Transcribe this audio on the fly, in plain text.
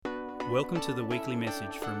Welcome to the weekly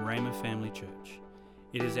message from Rhema Family Church.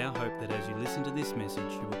 It is our hope that as you listen to this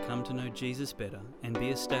message, you will come to know Jesus better and be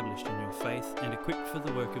established in your faith and equipped for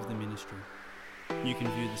the work of the ministry. You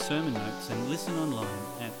can view the sermon notes and listen online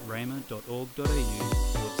at rhema.org.au/media.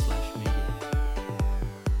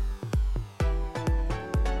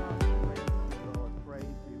 Lord, praise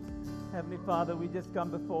you. Heavenly Father, we just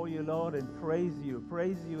come before you, Lord, and praise you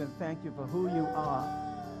and thank you for who you are.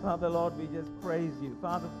 Father, Lord, we just praise you.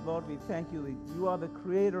 Father, Lord, we thank you that you are the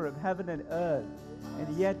creator of heaven and earth,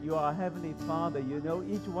 and yet you are our Heavenly Father. You know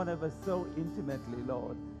each one of us so intimately,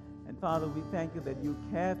 Lord. And Father, we thank you that you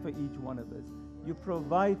care for each one of us. You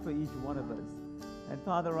provide for each one of us. And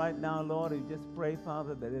Father, right now, Lord, we just pray,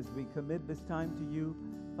 Father, that as we commit this time to you,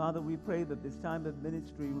 Father, we pray that this time of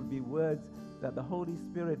ministry will be words that the Holy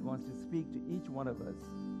Spirit wants to speak to each one of us.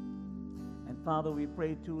 And Father, we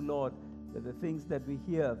pray too, Lord, that the things that we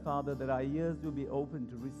hear, Father, that our ears will be open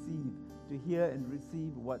to receive, to hear and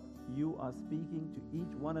receive what you are speaking to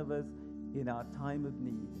each one of us in our time of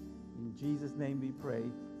need. In Jesus' name we pray.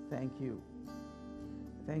 Thank you.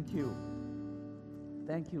 Thank you.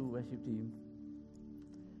 Thank you, worship team.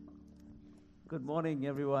 Good morning,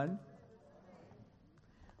 everyone.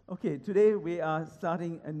 Okay, today we are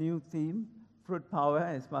starting a new theme, Fruit Power,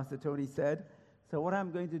 as Pastor Tony said. So what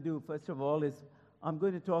I'm going to do, first of all, is I'm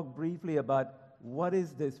going to talk briefly about what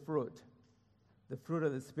is this fruit, the fruit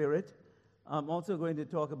of the Spirit. I'm also going to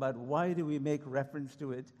talk about why do we make reference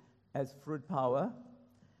to it as fruit power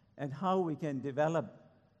and how we can develop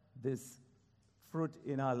this fruit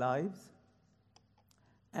in our lives,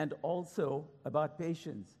 and also about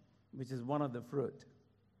patience, which is one of the fruit.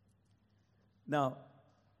 Now,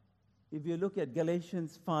 if you look at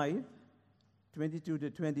Galatians 5:22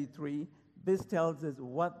 to 23, this tells us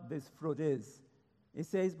what this fruit is. It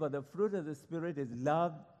says, but the fruit of the Spirit is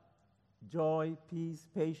love, joy, peace,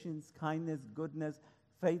 patience, kindness, goodness,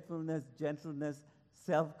 faithfulness, gentleness,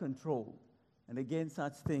 self-control. And against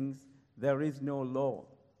such things there is no law.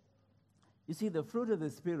 You see, the fruit of the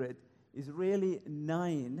Spirit is really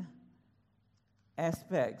 9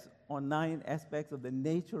 aspects of the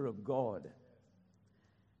nature of God.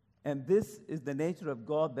 And this is the nature of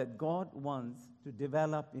God that God wants to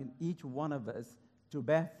develop in each one of us to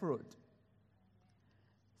bear fruit.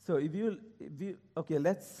 So okay,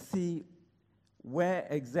 let's see where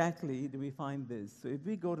exactly do we find this. So if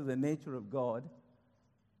we go to the nature of God,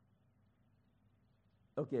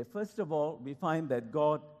 okay, first of all, we find that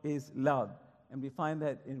God is love. And we find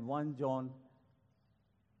that in 1 John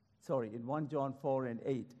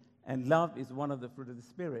 4:8. And love is one of the fruit of the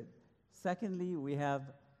Spirit. Secondly, we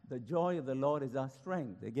have the joy of the Lord is our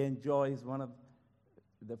strength. Again, joy is one of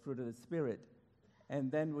the fruit of the Spirit.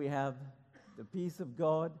 And then we have the peace of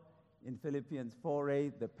God in Philippians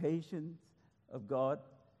 4:8, the patience of God.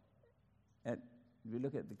 And we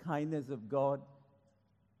look at the kindness of God.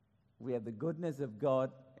 We have the goodness of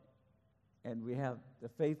God. And we have the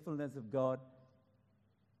faithfulness of God.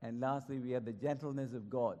 And lastly, we have the gentleness of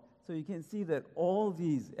God. So you can see that all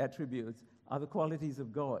these attributes are the qualities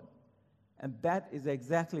of God. And that is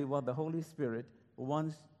exactly what the Holy Spirit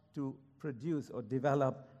wants to produce or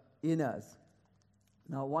develop in us.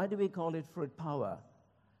 Now, why do we call it fruit power?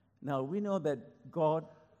 Now, we know that God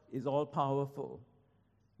is all-powerful,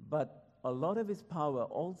 but a lot of his power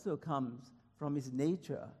also comes from his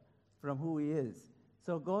nature, from who he is.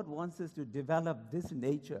 So God wants us to develop this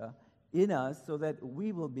nature in us so that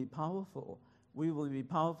we will be powerful. We will be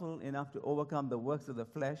powerful enough to overcome the works of the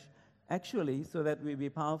flesh, actually, so that we'll be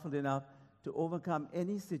powerful enough to overcome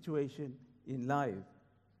any situation in life.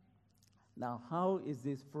 Now, how is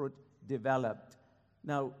this fruit developed?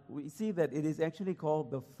 Now, we see that it is actually called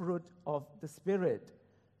the fruit of the Spirit.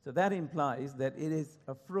 So that implies that it is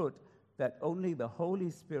a fruit that only the Holy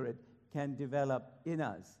Spirit can develop in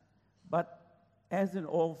us. But as in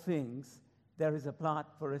all things, there is a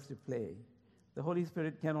part for us to play. The Holy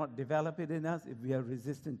Spirit cannot develop it in us if we are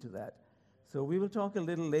resistant to that. So we will talk a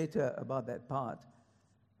little later about that part.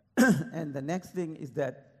 And the next thing is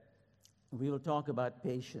that we will talk about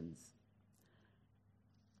patience.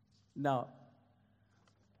 Now,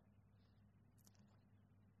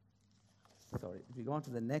 if we go on to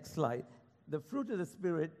the next slide, the fruit of the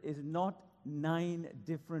Spirit is not 9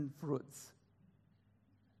 different fruits,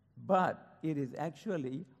 but it is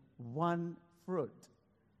actually one fruit.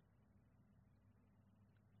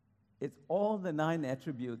 It's all the 9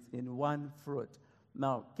 attributes in one fruit.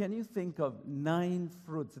 Now, can you think of 9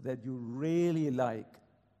 fruits that you really like?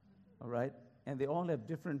 All right? And they all have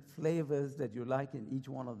different flavors that you like in each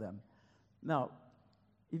one of them. Now,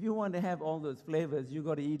 if you want to have all those flavors, you've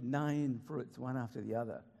got to eat 9 fruits, one after the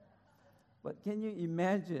other. But can you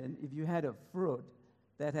imagine if you had a fruit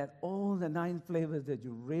that had all the 9 flavors that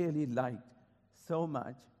you really liked so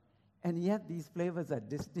much, and yet these flavors are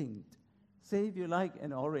distinct? Say if you like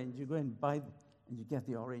an orange, you go and bite and you get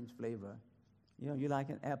the orange flavor. You know, you like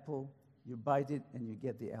an apple, you bite it and you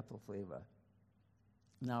get the apple flavor.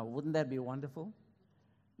 Now, wouldn't that be wonderful?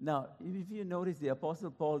 Now, if you notice, the Apostle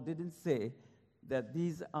Paul didn't say that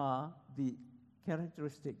these are the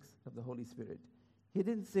characteristics of the Holy Spirit. He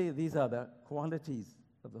didn't say these are the qualities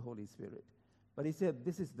of the Holy Spirit. But he said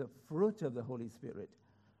this is the fruit of the Holy Spirit.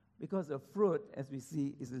 Because a fruit, as we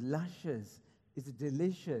see, is luscious, is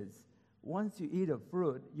delicious. Once you eat a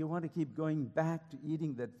fruit, you want to keep going back to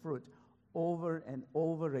eating that fruit over and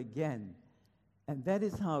over again. And that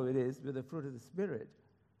is how it is with the fruit of the Spirit.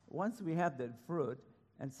 Once we have that fruit,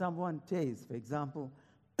 and someone tastes, for example,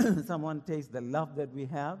 someone tastes the love that we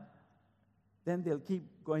have, then they'll keep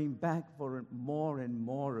going back for more and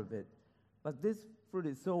more of it. But this fruit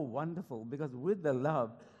is so wonderful because with the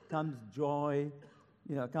love comes joy,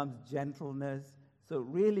 comes gentleness. So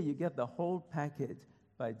really you get the whole package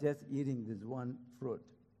by just eating this one fruit.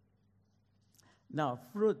 Now,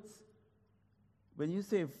 fruits, when you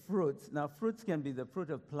say fruits, now fruits can be the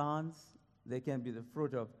fruit of plants, they can be the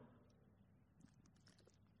fruit of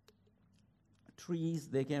trees,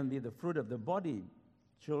 they can be the fruit of the body.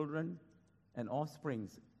 Children and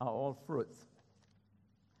offsprings are all fruits.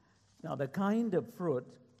 Now, the kind of fruit,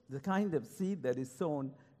 the kind of seed that is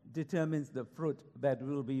sown determines the fruit that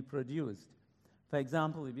will be produced. For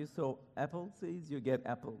example, if you sow apple seeds, you get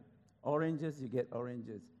apple. Oranges, you get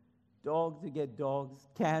oranges. Dogs, you get dogs.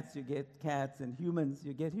 Cats, you get cats. And humans,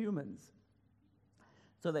 you get humans.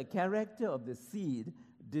 So the character of the seed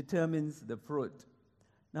determines the fruit.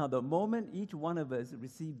 Now, the moment each one of us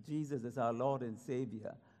received Jesus as our Lord and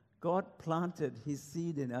Savior, God planted his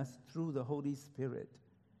seed in us through the Holy Spirit.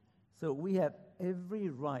 So we have every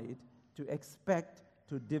right to expect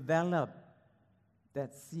to develop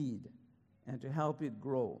that seed and to help it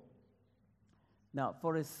grow. Now,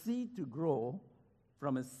 for a seed to grow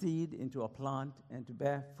from a seed into a plant and to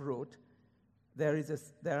bear fruit, there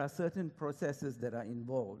are certain processes that are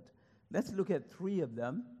involved. Let's look at 3 of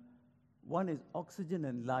them. One is oxygen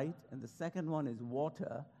and light, and the second one is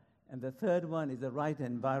water, and the third one is the right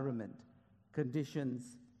environment,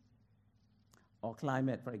 conditions, or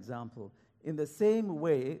climate, for example. In the same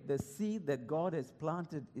way, the seed that God has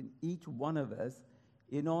planted in each one of us,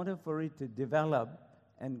 in order for it to develop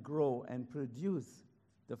and grow and produce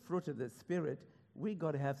the fruit of the Spirit, we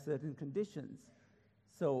got to have certain conditions.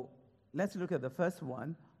 So let's look at the first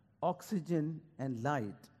one, oxygen and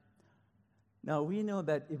light. Now, we know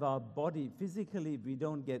that if our body, physically, if we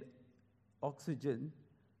don't get oxygen,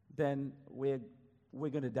 then we're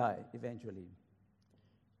going to die eventually.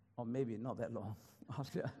 Or maybe not that long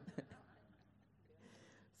after.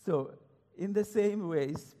 So, in the same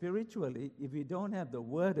way, spiritually, if we don't have the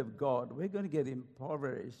Word of God, we're going to get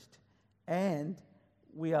impoverished, and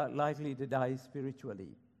we are likely to die spiritually.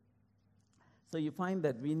 So you find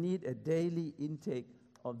that we need a daily intake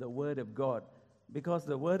of the Word of God, because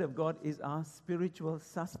the Word of God is our spiritual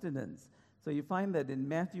sustenance. So you find that in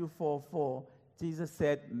Matthew 4:4, Jesus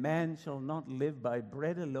said, "Man shall not live by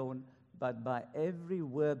bread alone, but by every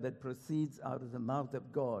word that proceeds out of the mouth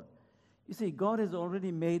of God." You see, God has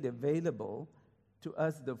already made available to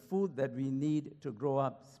us the food that we need to grow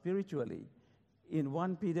up spiritually. In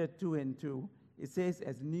 1 Peter 2:2, it says,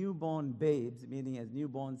 as newborn babes, meaning as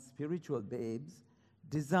newborn spiritual babes,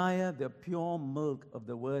 desire the pure milk of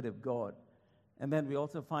the Word of God. And then we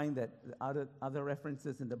also find that other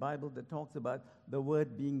references in the Bible that talks about the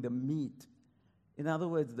Word being the meat. In other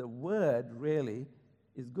words, the Word really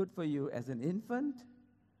is good for you as an infant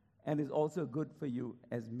and is also good for you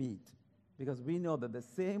as meat. Because we know that the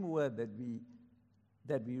same Word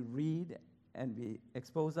that we read and we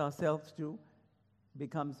expose ourselves to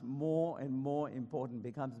becomes more and more important,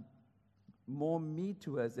 becomes more meat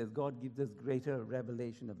to us as God gives us greater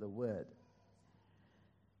revelation of the Word.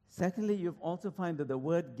 Secondly, you also find that the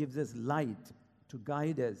Word gives us light to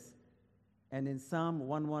guide us. And in Psalm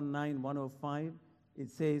 119, 105, it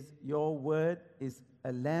says, "Your Word is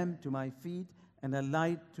a lamp to my feet and a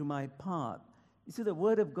light to my path." You see, the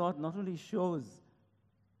Word of God not only shows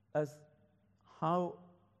us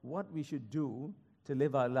what we should do to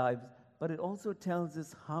live our lives, but it also tells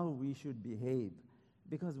us how we should behave,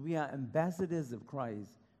 because we are ambassadors of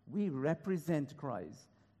Christ. We represent Christ.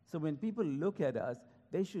 So when people look at us,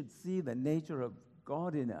 they should see the nature of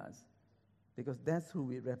God in us, because that's who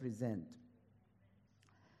we represent.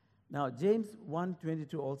 Now, James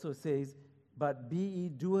 1:22 also says, "But be ye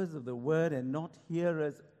doers of the word and not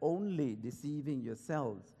hearers only, deceiving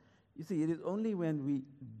yourselves." You see, it is only when we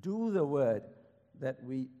do the word that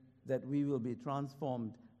we will be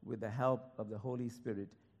transformed with the help of the Holy Spirit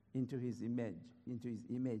into his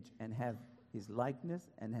image, and have his likeness,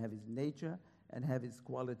 and have his nature, and have his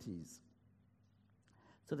qualities.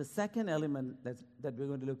 So the second element that we're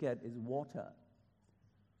going to look at is water.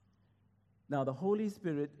 Now, the Holy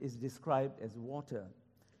Spirit is described as water.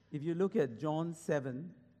 If you look at John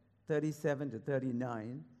 7:37 to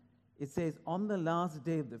 39, it says, "On the last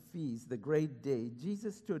day of the feast, the great day,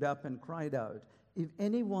 Jesus stood up and cried out, 'If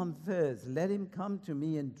anyone thirsts, let him come to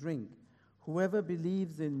me and drink. Whoever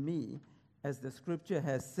believes in me, as the scripture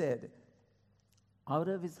has said, out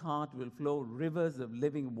of his heart will flow rivers of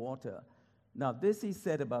living water.' Now this he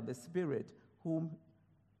said about the Spirit, whom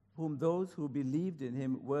those who believed in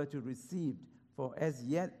him were to receive. For as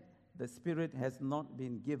yet the Spirit has not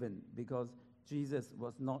been given, because Jesus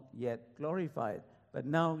was not yet glorified. But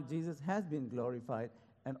now Jesus has been glorified,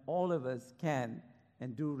 and all of us can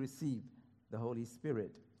and do receive the Holy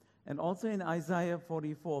Spirit." And also in Isaiah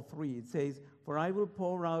 44:3, it says, "For I will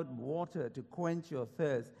pour out water to quench your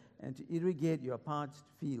thirst and to irrigate your parched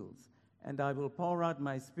fields. And I will pour out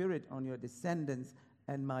my Spirit on your descendants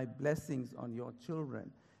and my blessings on your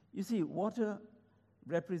children." You see, water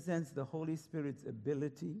represents the Holy Spirit's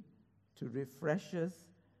ability to refresh us,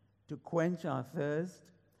 to quench our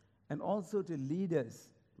thirst, and also to lead us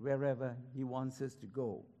wherever he wants us to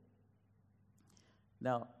go.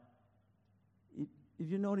 Now,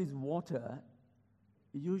 if you notice, water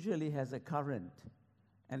usually has a current,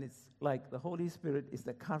 and it's like the Holy Spirit is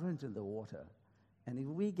the current in the water. And if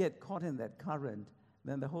we get caught in that current,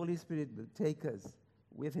 then the Holy Spirit will take us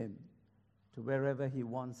with him to wherever he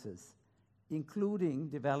wants us, including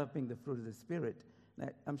developing the fruit of the Spirit. Now,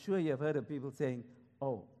 I'm sure you have heard of people saying,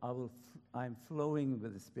 "Oh, I'm flowing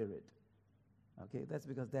with the Spirit." Okay, that's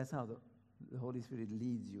because that's how the Holy Spirit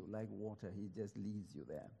leads you, like water. He just leads you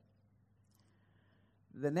there.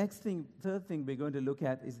 The third thing we're going to look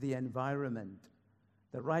at is the environment,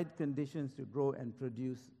 the right conditions to grow and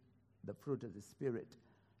produce the fruit of the Spirit.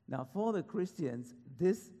 Now, for the Christians,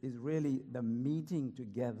 this is really the meeting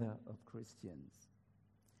together of Christians.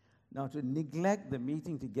 Now, to neglect the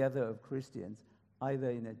meeting together of Christians, either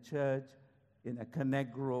in a church, in a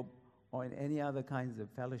connect group, or in any other kinds of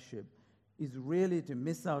fellowship, is really to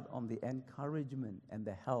miss out on the encouragement and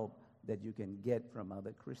the help that you can get from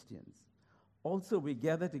other Christians. Also, we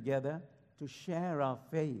gather together to share our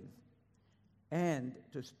faith and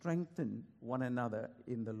to strengthen one another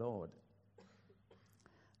in the Lord.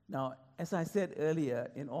 Now, as I said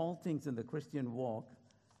earlier, in all things in the Christian walk,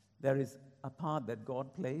 there is a part that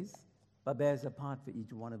God plays, but there's a part for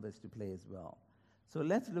each one of us to play as well. So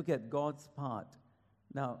let's look at God's part.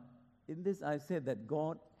 Now, in this I've said that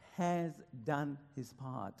God has done his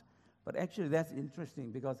part. But actually that's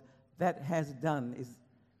interesting, because that has done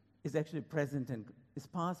is actually present, and is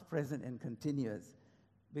past, present, and continuous.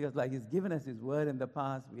 Because like he's given us his word in the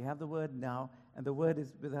past, we have the word now, and the word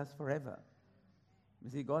is with us forever. You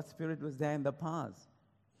see, God's Spirit was there in the past.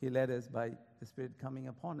 He led us by the Spirit coming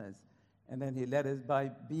upon us. And then he led us by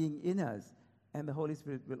being in us. And the Holy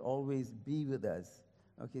Spirit will always be with us.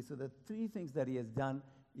 Okay, so the three things that he has done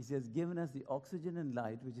is he has given us the oxygen and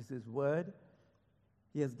light, which is his word.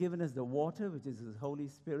 He has given us the water, which is his Holy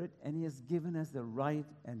Spirit. And he has given us the right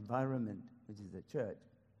environment, which is the church.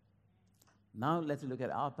 Now let's look at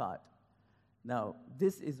our part. Now,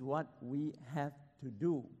 this is what we have to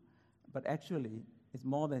do. But actually, it's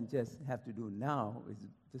more than just have to do now.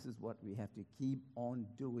 This is what we have to keep on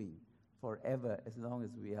doing forever, as long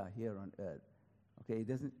as we are here on earth. Okay, it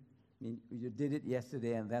doesn't mean you did it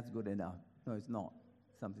yesterday and that's good enough. No, it's not.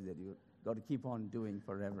 Something that you got to keep on doing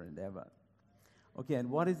forever and ever. Okay, and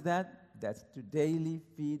what is that? That's to daily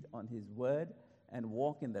feed on his word and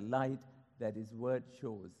walk in the light that his word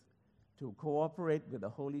shows. To cooperate with the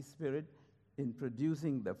Holy Spirit in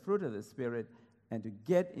producing the fruit of the Spirit, and to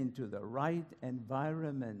get into the right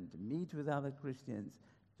environment, meet with other Christians.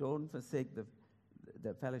 Don't forsake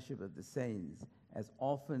the fellowship of the saints as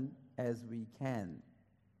often as we can.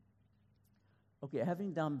 Okay,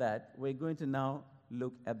 having done that, we're going to now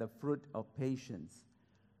look at the fruit of patience.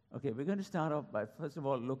 Okay, we're going to start off by, first of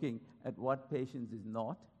all, looking at what patience is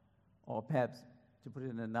not, or perhaps, to put it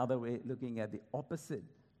in another way, looking at the opposite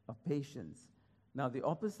of patience. Now, the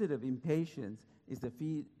opposite of impatience is the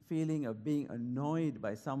feeling of being annoyed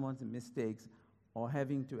by someone's mistakes or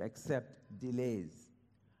having to accept delays.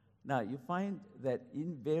 Now, you find that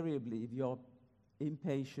invariably, if you're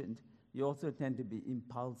impatient, you also tend to be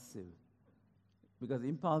impulsive. Because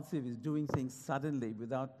impulsive is doing things suddenly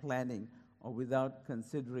without planning or without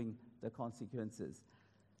considering the consequences.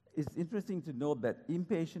 it's interesting to note that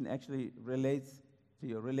impatience actually relates to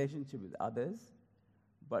your relationship with others,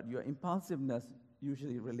 but your impulsiveness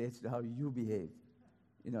usually relates to how you behave.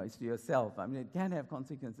 It's to yourself. I mean, it can have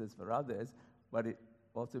consequences for others, but it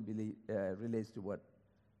also relates to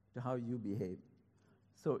how you behave.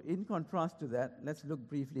 So in contrast to that, let's look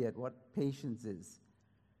briefly at what patience is.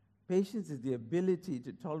 Patience is the ability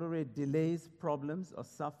to tolerate delays, problems, or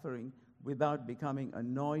suffering without becoming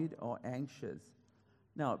annoyed or anxious.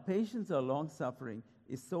 Now, patience or long-suffering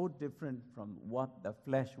is so different from what the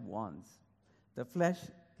flesh wants. The flesh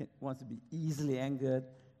wants to be easily angered.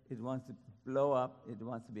 It wants to blow up. It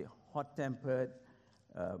wants to be hot-tempered.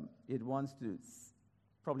 It wants to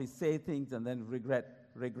probably say things and then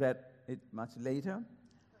regret it much later.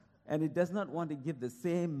 And it does not want to give the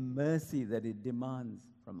same mercy that it demands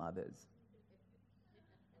from others.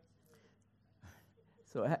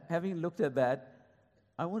 So having looked at that,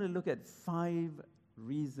 I want to look at 5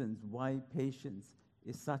 reasons why patience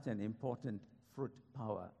is such an important fruit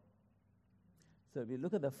power. So if you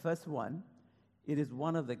look at the first one, it is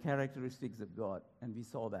one of the characteristics of God, and we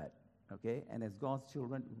saw that, okay? And as God's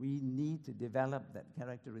children, we need to develop that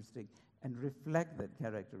characteristic and reflect that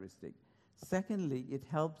characteristic. Secondly, it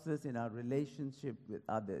helps us in our relationship with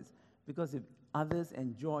others, because if others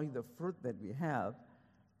enjoy the fruit that we have,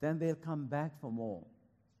 then they'll come back for more,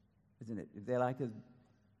 isn't it? If they're like us,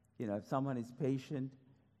 if someone is patient,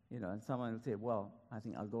 and someone will say, well, I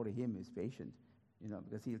think I'll go to him who's patient,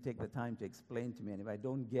 because he'll take the time to explain to me, and if I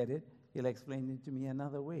don't get it, he'll explain it to me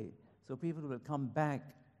another way. So people will come back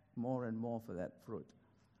more and more for that fruit.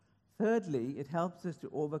 Thirdly, it helps us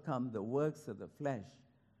to overcome the works of the flesh.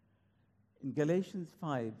 In Galatians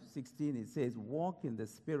 5:16, it says, walk in the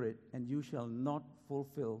Spirit, and you shall not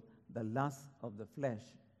fulfill the lusts of the flesh.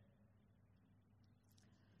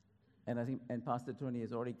 And I think, and Pastor Tony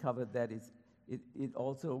has already covered that. It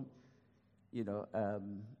also,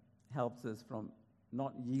 helps us from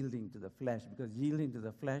not yielding to the flesh, because yielding to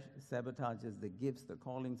the flesh sabotages the gifts, the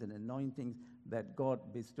callings, and anointings that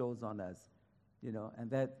God bestows on us. And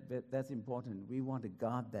that's important. We want to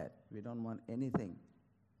guard that. We don't want anything,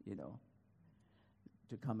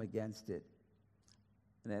 to come against it.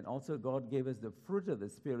 And then also God gave us the fruit of the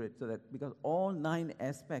Spirit, so that because all 9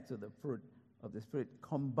 aspects of the fruit of the Spirit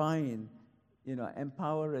combine,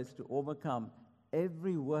 empower us to overcome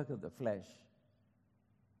every work of the flesh.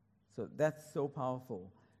 So that's so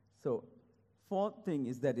powerful. So fourth thing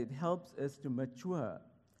is that it helps us to mature.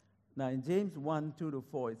 Now in James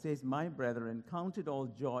 1:2-4, it says, my brethren, count it all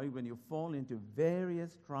joy when you fall into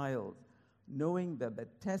various trials, knowing that the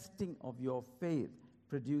testing of your faith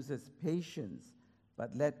produces patience.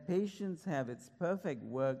 But let patience have its perfect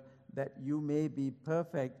work, that you may be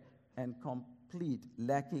perfect and complete,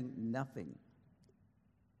 lacking nothing.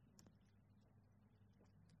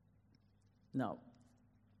 Now,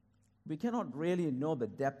 we cannot really know the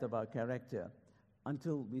depth of our character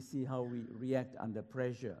until we see how we react under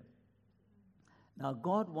pressure. Now,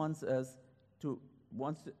 God wants to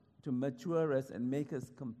mature us and make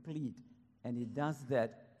us complete, and He does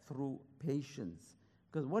that through patience.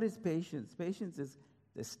 Because what is patience? Patience is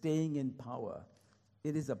the staying in power.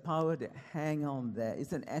 It is a power to hang on there.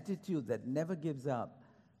 It's an attitude that never gives up.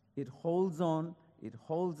 It holds on, it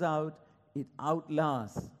holds out, it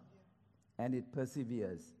outlasts, and it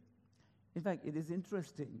perseveres. In fact, it is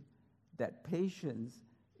interesting that patience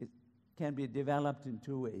can be developed in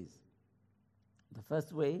 2 ways. The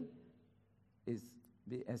first way is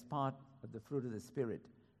as part of the fruit of the Spirit.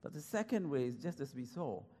 But the second way is, just as we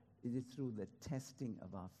saw, it is through the testing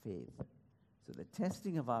of our faith. So the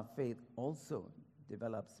testing of our faith also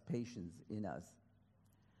develops patience in us.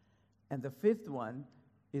 And the fifth one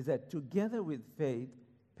is that together with faith,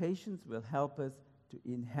 patience will help us to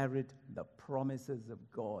inherit the promises of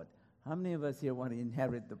God. How many of us here want to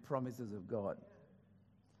inherit the promises of God?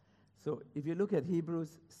 So if you look at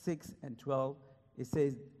Hebrews 6:12, it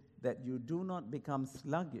says that you do not become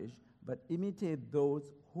sluggish, but imitate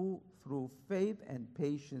those who through faith and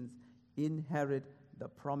patience inherit the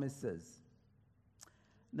promises.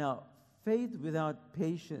 Now, faith without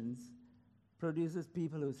patience produces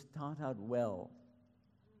people who start out well,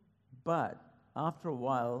 but after a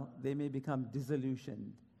while they may become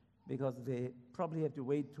disillusioned because they probably have to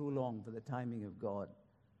wait too long for the timing of God.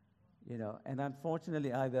 And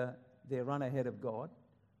unfortunately, either they run ahead of God,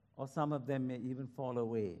 or some of them may even fall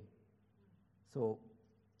away. So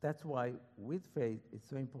that's why with faith, it's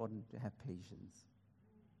so important to have patience.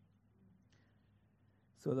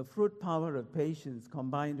 So the fruit power of patience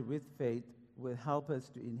combined with faith will help us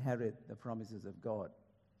to inherit the promises of God.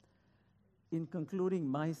 In concluding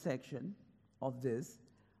my section of this,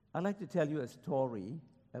 I'd like to tell you a story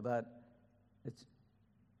about,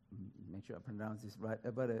 make sure I pronounce this right,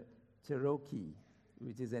 about a Cherokee,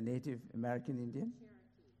 which is a Native American Indian?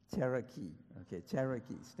 Cherokee. Okay,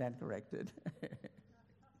 Cherokee, stand corrected.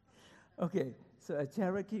 Okay, so a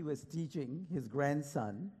Cherokee was teaching his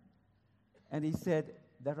grandson, and he said,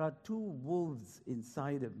 there are two wolves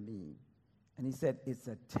inside of me. And he said, it's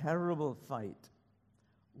a terrible fight.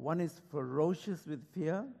 One is ferocious with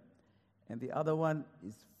fear, and the other one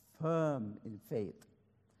is firm in faith.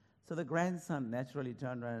 So the grandson naturally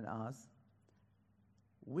turned around and asked,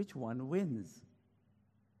 which one wins?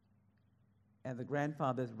 And the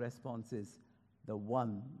grandfather's response is, the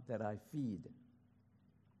one that I feed.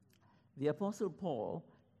 The Apostle Paul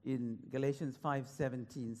in Galatians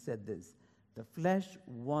 5:17 said this, the flesh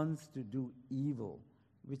wants to do evil,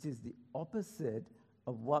 which is the opposite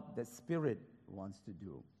of what the Spirit wants to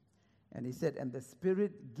do. And he said, and the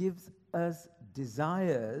Spirit gives us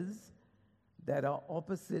desires that are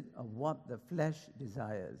opposite of what the flesh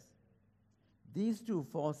desires. These two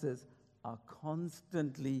forces are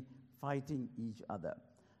constantly fighting each other.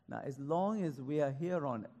 Now, as long as we are here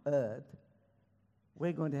on earth,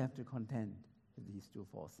 we're going to have to contend with these two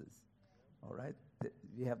forces. All right?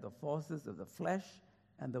 We have the forces of the flesh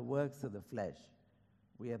and the works of the flesh.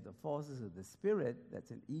 We have the forces of the Spirit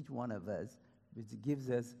that's in each one of us, which gives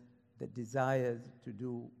us the desires to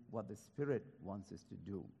do what the Spirit wants us to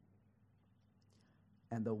do.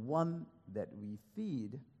 And the one that we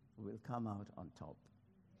feed will come out on top.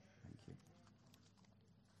 Thank you.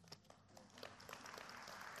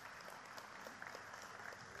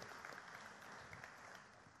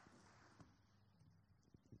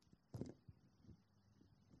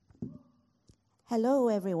 Hello,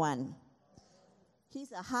 everyone.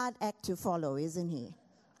 He's a hard act to follow, isn't he?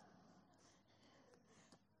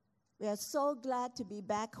 We are so glad to be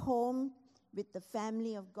back home with the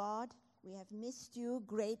family of God. We have missed you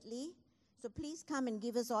greatly. So please come and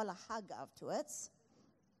give us all a hug afterwards.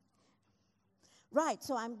 Right,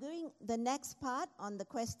 so I'm doing the next part on the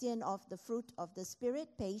question of the fruit of the Spirit,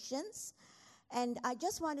 patience. And I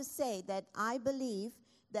just want to say that I believe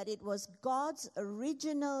that it was God's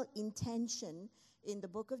original intention in the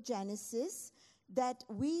book of Genesis that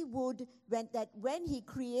we would, when he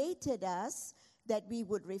created us, that we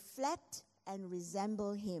would reflect and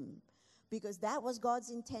resemble him. Because that was God's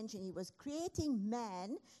intention. He was creating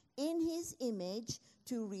man in his image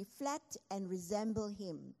to reflect and resemble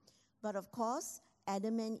him. But of course,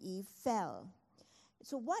 Adam and Eve fell.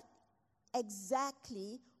 So what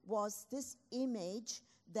exactly was this image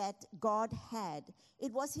that God had?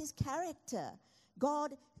 It was his character.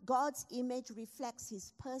 God's image reflects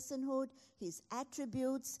his personhood, his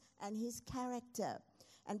attributes, and his character.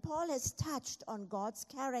 And Paul has touched on God's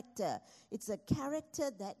character. It's a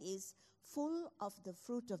character that is full of the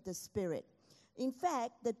fruit of the Spirit. In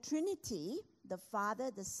fact, the Trinity, the Father,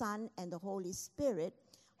 the Son, and the Holy Spirit,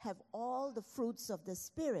 have all the fruits of the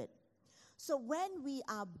Spirit. So when we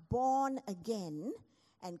are born again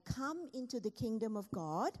and come into the kingdom of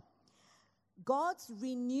God, God's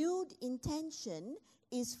renewed intention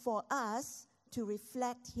is for us to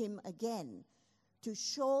reflect him again, to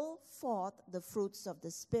show forth the fruits of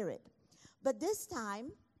the Spirit. But this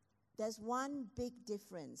time, there's one big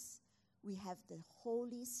difference. We have the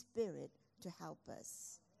Holy Spirit to help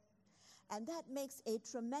us. And that makes a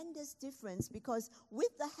tremendous difference because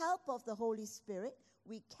with the help of the Holy Spirit,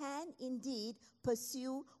 we can indeed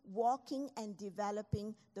pursue walking and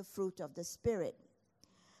developing the fruit of the Spirit.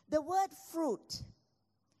 The word fruit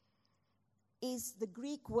is the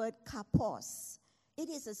Greek word karpos. It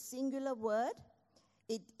is a singular word.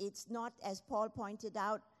 It's not, as Paul pointed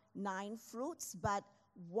out, 9 fruits, but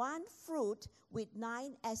one fruit with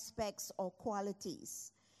 9 aspects or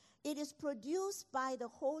qualities. It is produced by the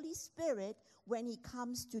Holy Spirit when he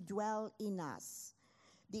comes to dwell in us.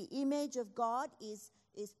 The image of God is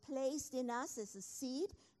placed in us as a seed,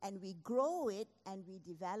 and we grow it and we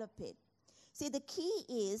develop it. See, the key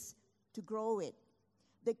is to grow it.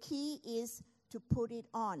 The key is to put it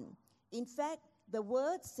on. In fact, the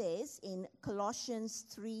word says in Colossians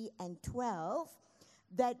 3:12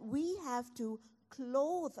 that we have to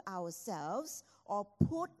clothe ourselves or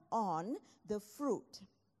put on the fruit.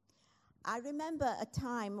 I remember a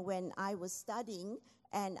time when I was studying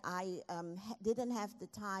and I didn't have the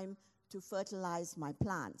time to fertilize my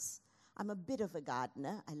plants. I'm a bit of a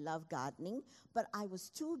gardener. I love gardening, but I was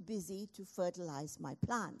too busy to fertilize my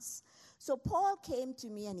plants. So Paul came to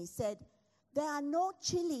me and he said, there are no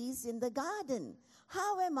chilies in the garden.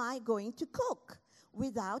 How am I going to cook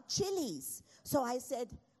without chilies? So I said,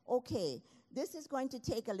 okay, this is going to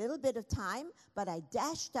take a little bit of time, but I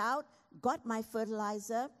dashed out, got my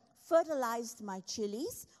fertilizer, fertilized my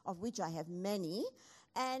chilies, of which I have many,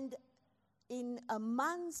 and in a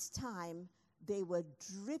month's time, they were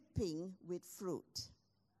dripping with fruit.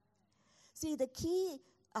 See, the key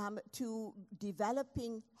to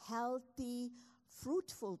developing healthy,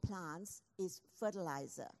 fruitful plants is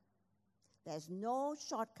fertilizer. There's no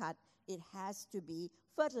shortcut. It has to be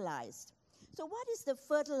fertilized. So what is the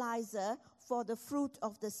fertilizer for the fruit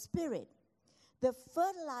of the Spirit? The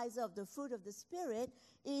fertilizer of the fruit of the Spirit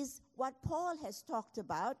is what Paul has talked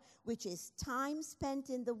about, which is time spent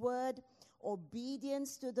in the Word,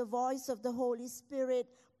 obedience to the voice of the Holy Spirit,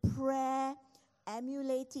 prayer,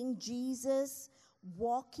 emulating Jesus,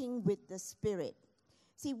 walking with the Spirit.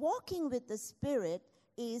 See, walking with the Spirit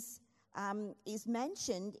is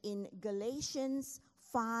mentioned in Galatians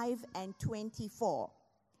 5:24.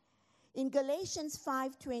 In Galatians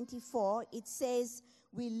 5:24, it says,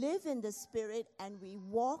 we live in the Spirit and we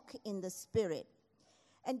walk in the Spirit.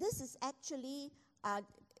 And this is actually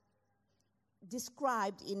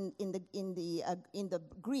described in the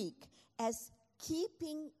Greek as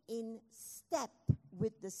keeping in step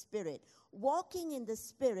with the Spirit. Walking in the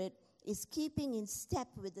Spirit is keeping in step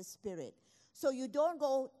with the Spirit. So you don't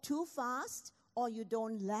go too fast or you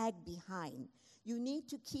don't lag behind. You need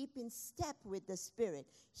to keep in step with the Spirit.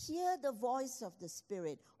 Hear the voice of the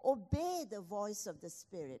Spirit. Obey the voice of the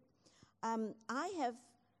Spirit. I have,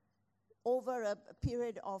 over a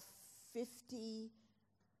period of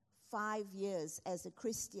 55 years as a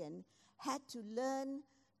Christian, had to learn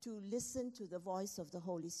to listen to the voice of the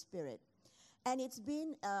Holy Spirit. And it's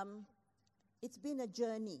been a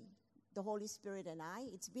journey, the Holy Spirit and I.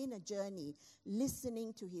 It's been a journey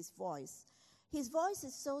listening to His voice. His voice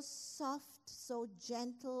is so soft, so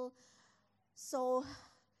gentle, so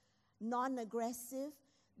non-aggressive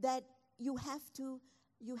that you have to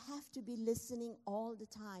be listening all the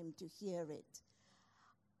time to hear it.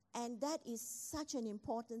 And that is such an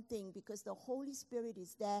important thing because the Holy Spirit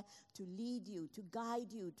is there to lead you, to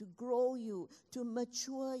guide you, to grow you, to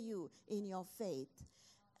mature you in your faith.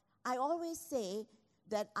 I always say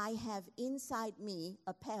that I have inside me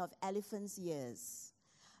a pair of elephant's ears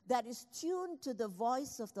that is tuned to the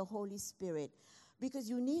voice of the Holy Spirit, because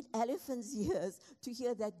you need elephant's ears to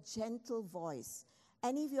hear that gentle voice.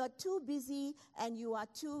 And if you are too busy and you are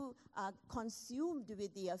too consumed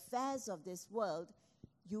with the affairs of this world,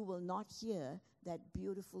 you will not hear that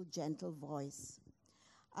beautiful, gentle voice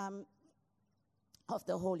of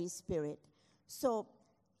the Holy Spirit. So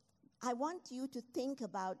I want you to think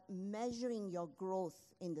about measuring your growth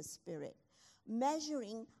in the Spirit,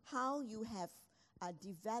 measuring how you have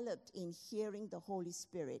developed in hearing the Holy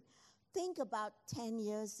Spirit. Think about 10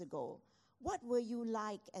 years ago. What were you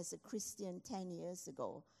like as a Christian 10 years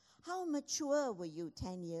ago? How mature were you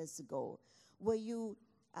 10 years ago? Were you,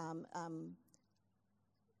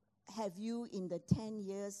 have you in the 10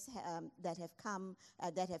 years that have come,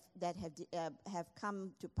 have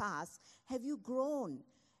come to pass, have you grown?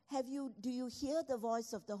 Do you hear the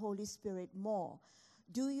voice of the Holy Spirit more?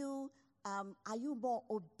 Are you more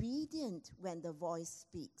obedient when the voice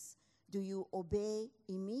speaks? Do you obey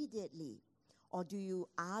immediately? Or do you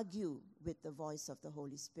argue with the voice of the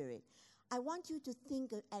Holy Spirit? I want you to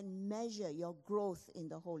think and measure your growth in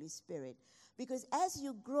the Holy Spirit. Because as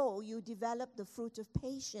you grow, you develop the fruit of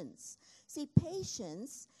patience. See,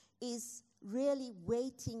 patience is really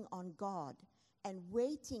waiting on God and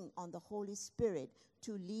waiting on the Holy Spirit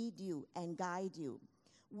to lead you and guide you.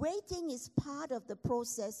 Waiting is part of the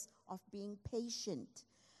process of being patient.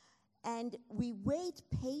 And we wait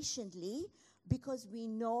patiently because we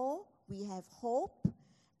know we have hope,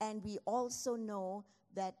 and we also know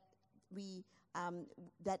that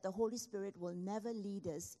that the Holy Spirit will never lead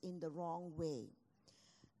us in the wrong way.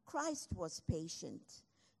 Christ was patient.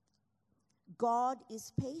 God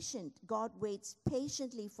is patient. God waits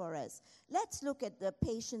patiently for us. Let's look at the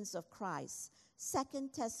patience of Christ. 2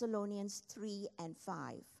 Thessalonians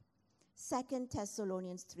 3:5. 2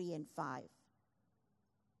 Thessalonians 3:5.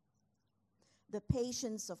 The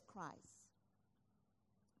patience of Christ.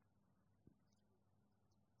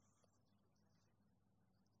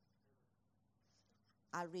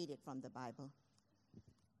 I'll read it from the Bible.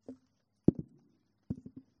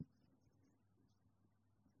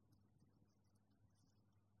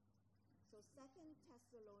 So 2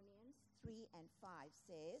 Thessalonians 3:5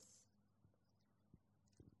 says,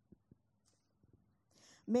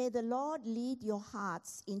 "May the Lord lead your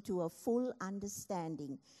hearts into a full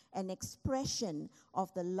understanding and expression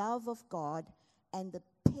of the love of God and the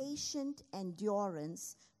patient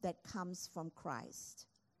endurance that comes from Christ."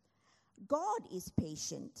 God is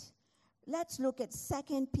patient. Let's look at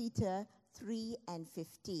 2 Peter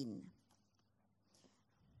 3:15.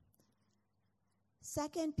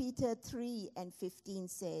 2 Peter 3:15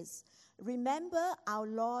 says, "Remember our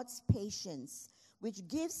Lord's patience, which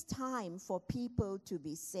gives time for people to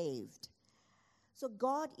be saved." So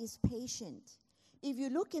God is patient. If you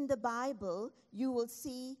look in the Bible, you will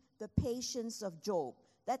see the patience of Job.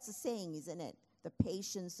 That's a saying, isn't it? The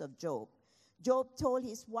patience of Job. Job told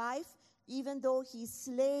his wife, "Even though he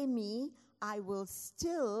slay me, I will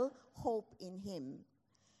still hope in him."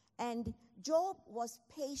 And Job was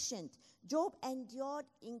patient. Job endured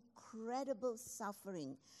incredible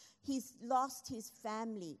suffering. He lost his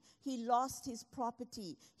family. He lost his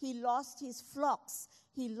property. He lost his flocks.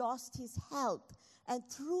 He lost his health. And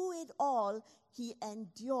through it all, he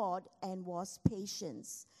endured and was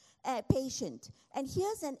patient. And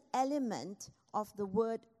here's an element of the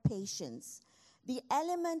word patience. The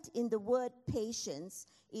element in the word patience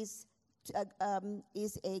is a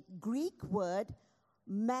Greek word,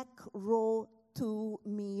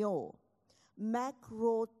 makrothumio.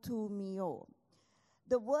 Makrothumio.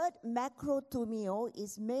 The word makrothumio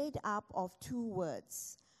is made up of two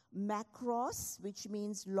words, makros, which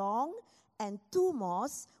means long, and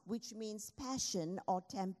thumos, which means passion or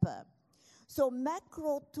temper. So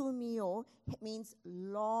makrothumio means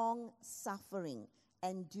long suffering,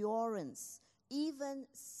 endurance, even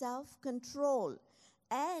self-control.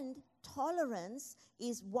 And tolerance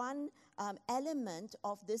is one element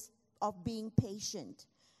of this, of being patient.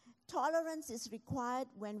 Tolerance is required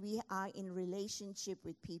when we are in relationship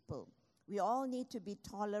with people. We all need to be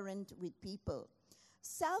tolerant with people.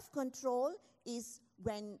 Self-control is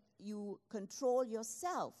when you control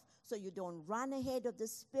yourself, so you don't run ahead of the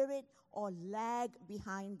Spirit or lag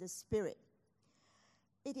behind the Spirit.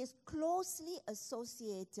 It is closely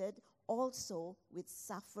associated also with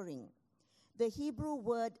suffering. The Hebrew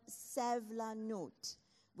word sevlanut,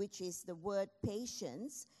 which is the word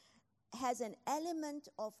patience, has an element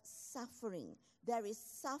of suffering. There is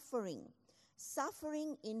suffering.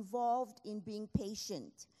 Suffering involved in being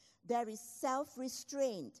patient. There is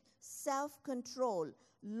self-restraint, self-control,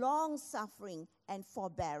 long-suffering, and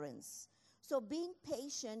forbearance. So being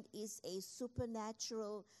patient is a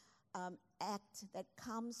supernatural act that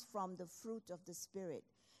comes from the fruit of the Spirit.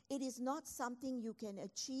 It is not something you can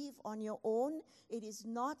achieve on your own. It is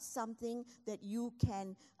not something that you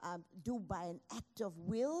can do by an act of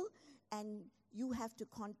will, and you have to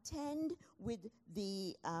contend with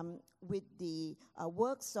the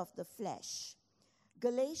works of the flesh.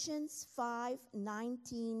 Galatians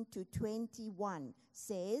 5:19-21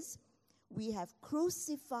 says, "We have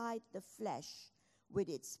crucified the flesh with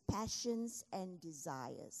its passions and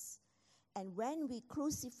desires." And when we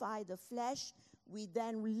crucify the flesh, we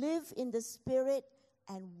then live in the Spirit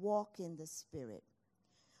and walk in the Spirit.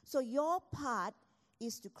 So your part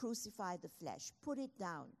is to crucify the flesh. Put it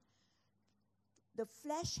down. The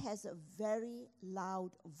flesh has a very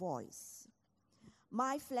loud voice.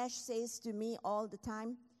 My flesh says to me all the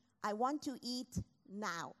time, "I want to eat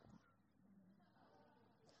now.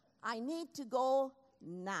 I need to go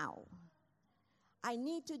now. I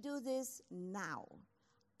need to do this now.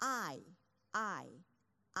 I.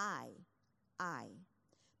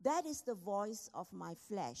 That is the voice of my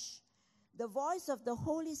flesh. The voice of the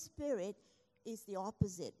Holy Spirit is the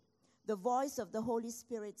opposite. The voice of the Holy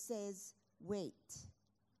Spirit says, "Wait,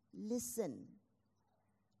 listen.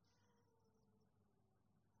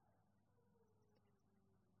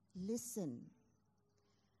 Listen,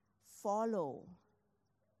 follow,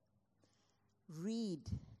 read,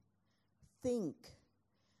 think."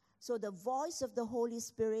 So the voice of the Holy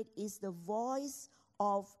Spirit is the voice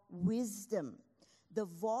of wisdom. The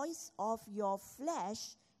voice of your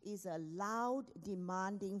flesh is a loud,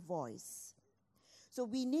 demanding voice. So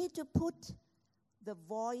we need to put the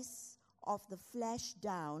voice of the flesh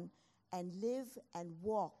down and live and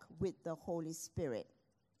walk with the Holy Spirit.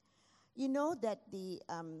 You know that the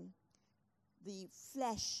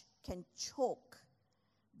flesh can choke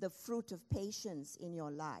the fruit of patience in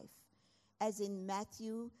your life. As in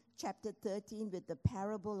Matthew chapter 13 with the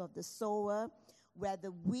parable of the sower, where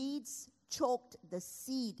the weeds choked the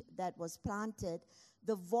seed that was planted,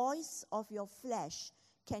 the voice of your flesh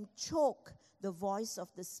can choke the voice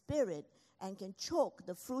of the Spirit and can choke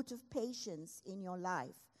the fruit of patience in your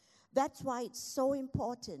life. That's why it's so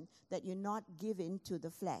important that you not give in to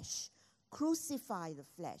the flesh. Crucify the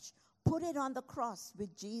flesh. Put it on the cross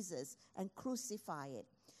with Jesus and crucify it.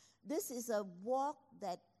 This is a walk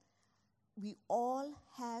that we all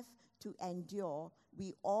have to endure.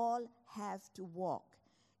 We all have to walk.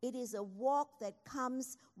 It is a walk that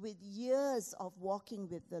comes with years of walking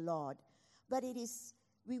with the Lord. But it is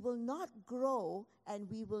we will not grow and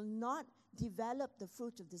we will not develop the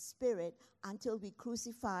fruit of the Spirit until we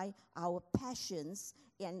crucify our passions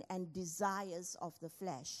and desires of the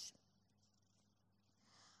flesh.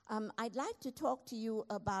 I'd like to talk to you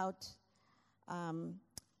about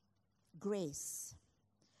grace.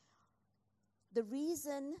 The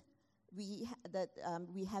reason we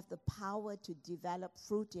have the power to develop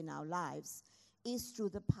fruit in our lives is through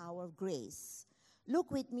the power of grace.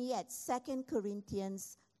 Look with me at 2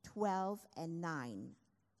 Corinthians 12 and 9.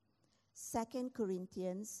 2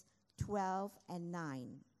 Corinthians 12 and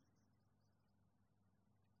 9.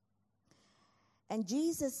 And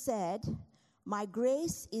Jesus said, "My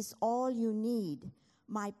grace is all you need.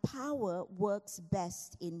 My power works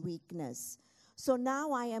best in weakness. So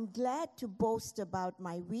now I am glad to boast about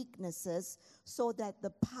my weaknesses so that the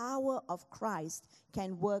power of Christ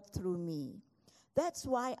can work through me. That's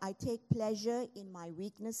why I take pleasure in my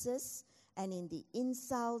weaknesses and in the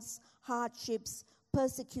insults, hardships,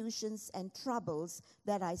 persecutions, and troubles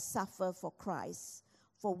that I suffer for Christ.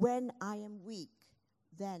 For when I am weak,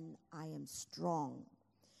 then I am strong.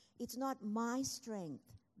 It's not my strength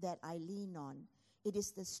that I lean on. It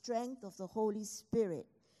is the strength of the Holy Spirit.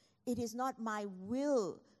 It is not my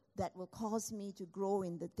will that will cause me to grow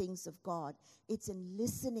in the things of God. It's in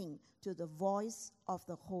listening to the voice of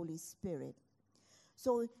the Holy Spirit."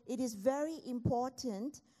 So it is very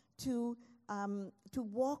important to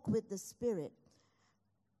walk with the Spirit.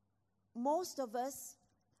 Most of us,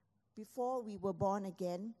 before we were born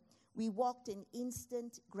again, we walked in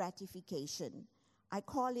instant gratification. I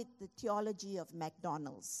call it the theology of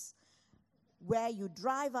McDonald's, where you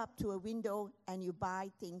drive up to a window and you buy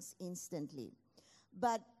things instantly.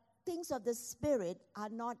 But things of the Spirit are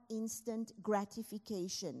not instant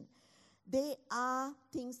gratification. They are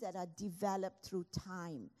things that are developed through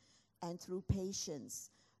time and through patience,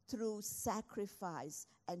 through sacrifice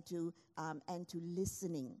and to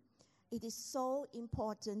listening. It is so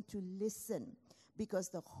important to listen because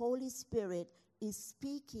the Holy Spirit is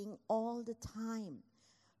speaking all the time.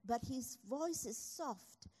 But his voice is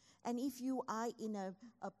soft. And if you are in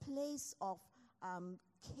a place of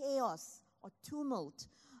chaos or tumult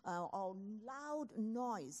or loud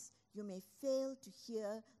noise, you may fail to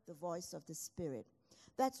hear the voice of the Spirit.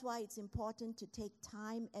 That's why it's important to take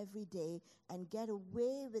time every day and get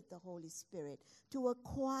away with the Holy Spirit to a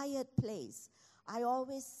quiet place. I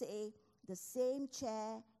always say the same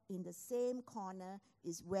chair in the same corner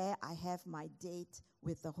is where I have my date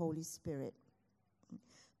with the Holy Spirit.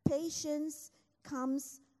 Patience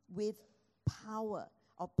comes with power,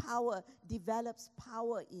 or power develops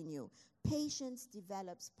power in you. Patience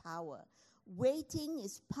develops power. Waiting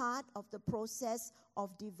is part of the process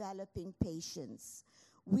of developing patience.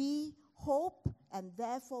 We hope and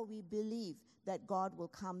therefore we believe that God will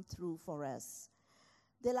come through for us.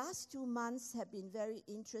 The last 2 months have been very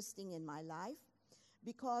interesting in my life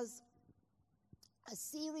because a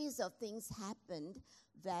series of things happened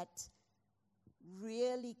that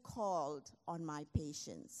really called on my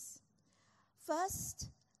patience. First,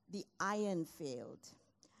 the iron failed.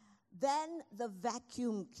 Then the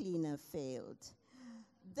vacuum cleaner failed.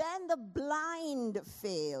 Then the blind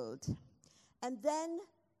failed. And then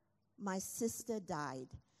my sister died,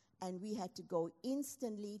 and we had to go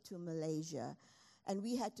instantly to Malaysia. And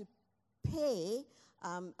we had to pay.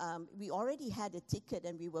 We already had a ticket,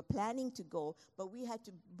 and we were planning to go, but we had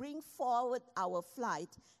to bring forward our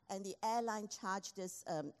flight, and the airline charged us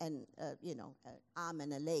an arm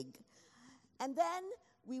and a leg. And then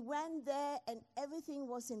we went there, and everything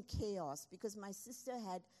was in chaos because my sister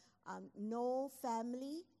had no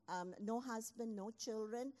family, no husband, no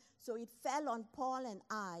children. So it fell on Paul and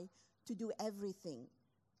I to do everything,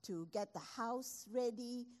 to get the house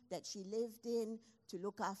ready that she lived in, to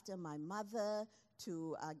look after my mother,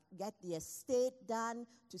 to get the estate done,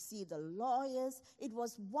 to see the lawyers. It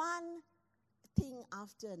was one thing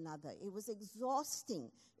after another. It was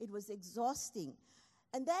exhausting. It was exhausting.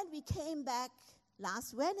 And then we came back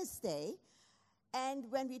last Wednesday,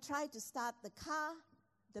 and when we tried to start the car,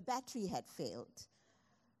 the battery had failed.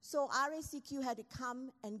 So RACQ had to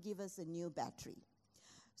come and give us a new battery.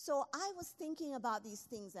 So I was thinking about these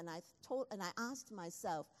things, and I asked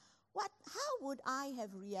myself, how would I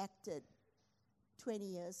have reacted 20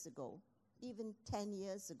 years ago, even 10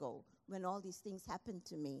 years ago, when all these things happened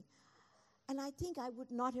to me? And I think I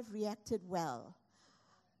would not have reacted well.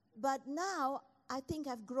 But now, I think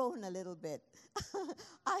I've grown a little bit.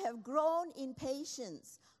 I have grown in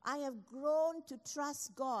patience. I have grown to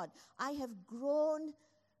trust God. I have grown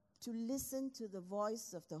to listen to the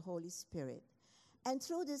voice of the Holy Spirit. And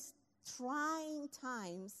through these trying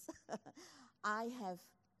times, I have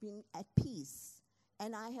been at peace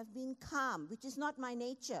and I have been calm, which is not my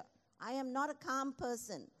nature. I am not a calm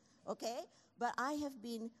person, okay? But I have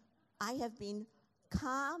been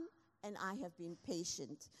calm and I have been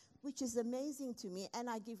patient, which is amazing to me. And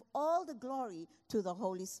I give all the glory to the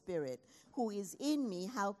Holy Spirit who is in me,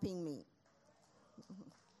 helping me.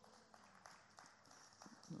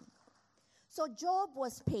 So Job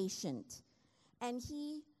was patient, and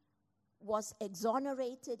he was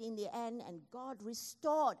exonerated in the end, and God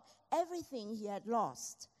restored everything he had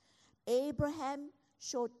lost. Abraham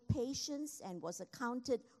showed patience and was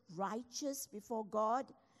accounted righteous before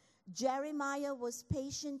God. Jeremiah was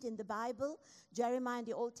patient in the Bible. Jeremiah in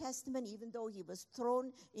the Old Testament, even though he was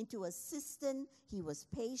thrown into a cistern, he was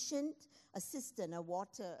patient. A cistern,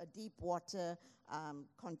 a deep water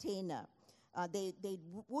container. They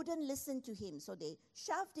wouldn't listen to him, so they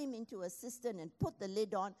shoved him into a cistern and put the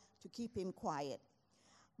lid on to keep him quiet.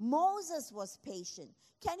 Moses was patient.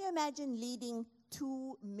 Can you imagine leading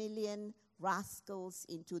 2 million rascals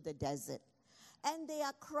into the desert? And they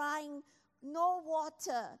are crying, no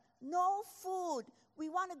water, no food. We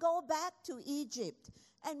want to go back to Egypt.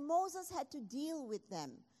 And Moses had to deal with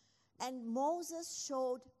them. And Moses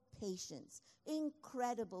showed patience,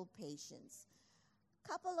 incredible patience.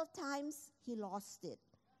 Couple of times he lost it.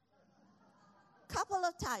 Couple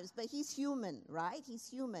of times, but he's human, right? He's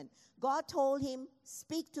human. God told him,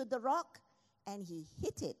 speak to the rock, and he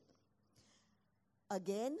hit it.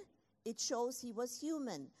 Again, it shows he was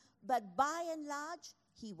human. But by and large,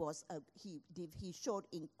 he showed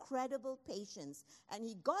incredible patience, and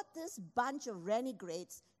he got this bunch of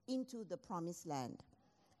renegades into the promised land.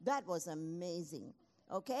 That was amazing,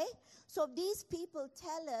 okay? So these people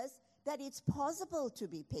tell us that it's possible to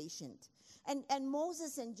be patient. And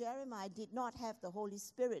Moses and Jeremiah did not have the Holy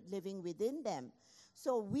Spirit living within them.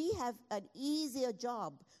 So we have an easier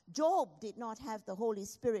job. Job did not have the Holy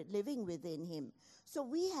Spirit living within him. So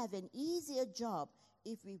we have an easier job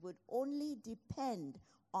if we would only depend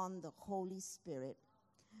on the Holy Spirit.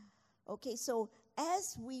 Okay, so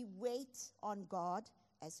as we wait on God,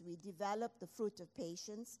 as we develop the fruit of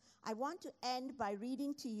patience, I want to end by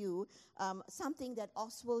reading to you something that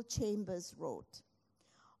Oswald Chambers wrote.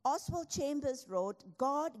 Oswald Chambers wrote,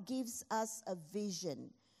 God gives us a vision,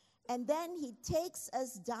 and then he takes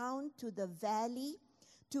us down to the valley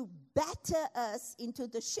to batter us into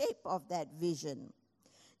the shape of that vision.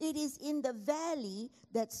 It is in the valley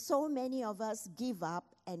that so many of us give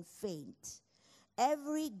up and faint.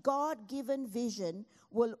 Every God-given vision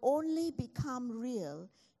will only become real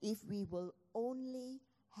if we will only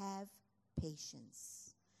have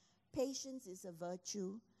patience. Patience is a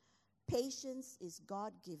virtue. Patience is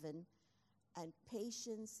God-given, and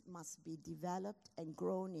patience must be developed and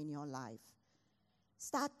grown in your life.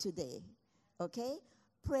 Start today, okay?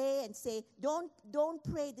 Pray and say, don't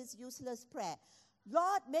pray this useless prayer.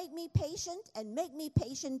 Lord, make me patient, and make me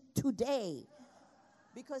patient today,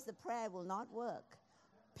 because the prayer will not work.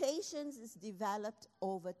 Patience is developed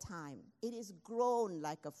over time. It is grown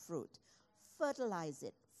like a fruit. Fertilize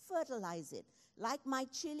it. Fertilize it. Like my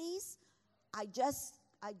chilies, I just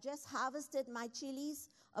harvested my chilies,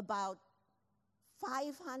 about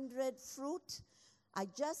 500 fruit. I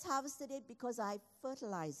just harvested it because I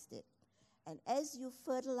fertilized it. And as you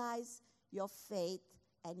fertilize your faith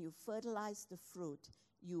and you fertilize the fruit,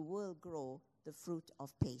 you will grow the fruit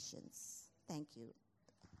of patience. Thank you.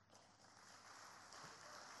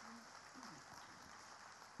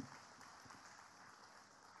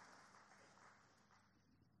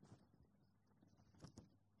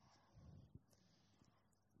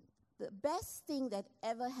 The best thing that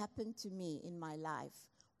ever happened to me in my life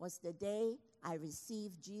was the day I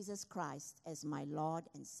received Jesus Christ as my Lord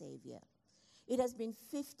and Savior. It has been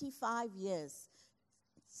 55 years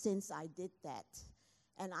since I did that,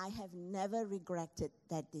 and I have never regretted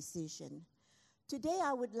that decision. Today,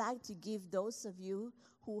 I would like to give those of you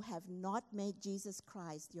who have not made Jesus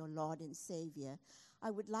Christ your Lord and Savior, I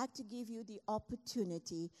would like to give you the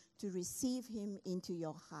opportunity to receive him into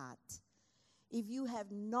your heart. If you have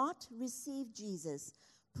not received Jesus,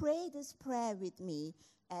 pray this prayer with me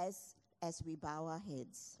as we bow our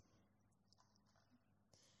heads.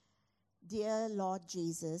 Dear Lord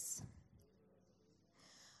Jesus,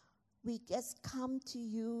 we just come to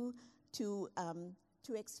you to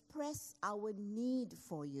express our need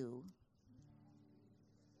for you.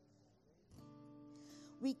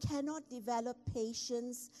 We cannot develop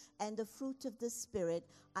patience and the fruit of the Spirit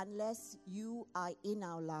unless you are in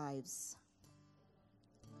our lives.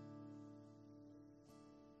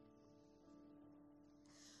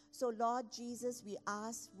 So, Lord Jesus, we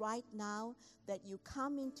ask right now that you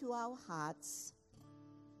come into our hearts.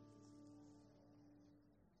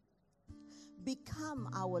 become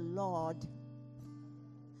our Lord,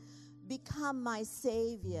 become my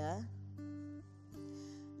Savior.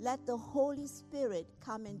 Let the Holy Spirit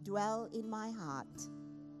come and dwell in my heart.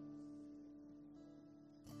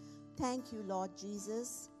 Thank you, Lord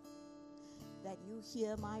Jesus, that you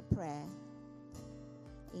hear my prayer.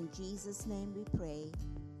 In Jesus' name we pray.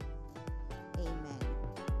 Amen.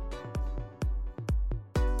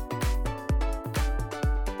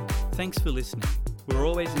 Thanks for listening. We're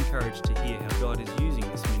always encouraged to hear how God is using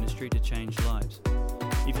this ministry to change lives.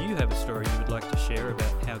 If you have a story you would like to share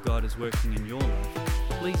about how God is working in your life,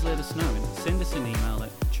 please let us know and send us an email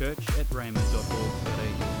at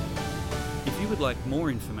church@rhema.org.au. If you would like more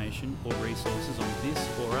information or resources on this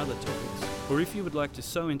or other topics, or if you would like to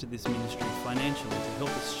sow into this ministry financially to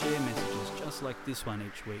help us share messages just like this one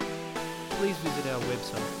each week, please visit our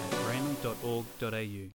website at rhema.org.au.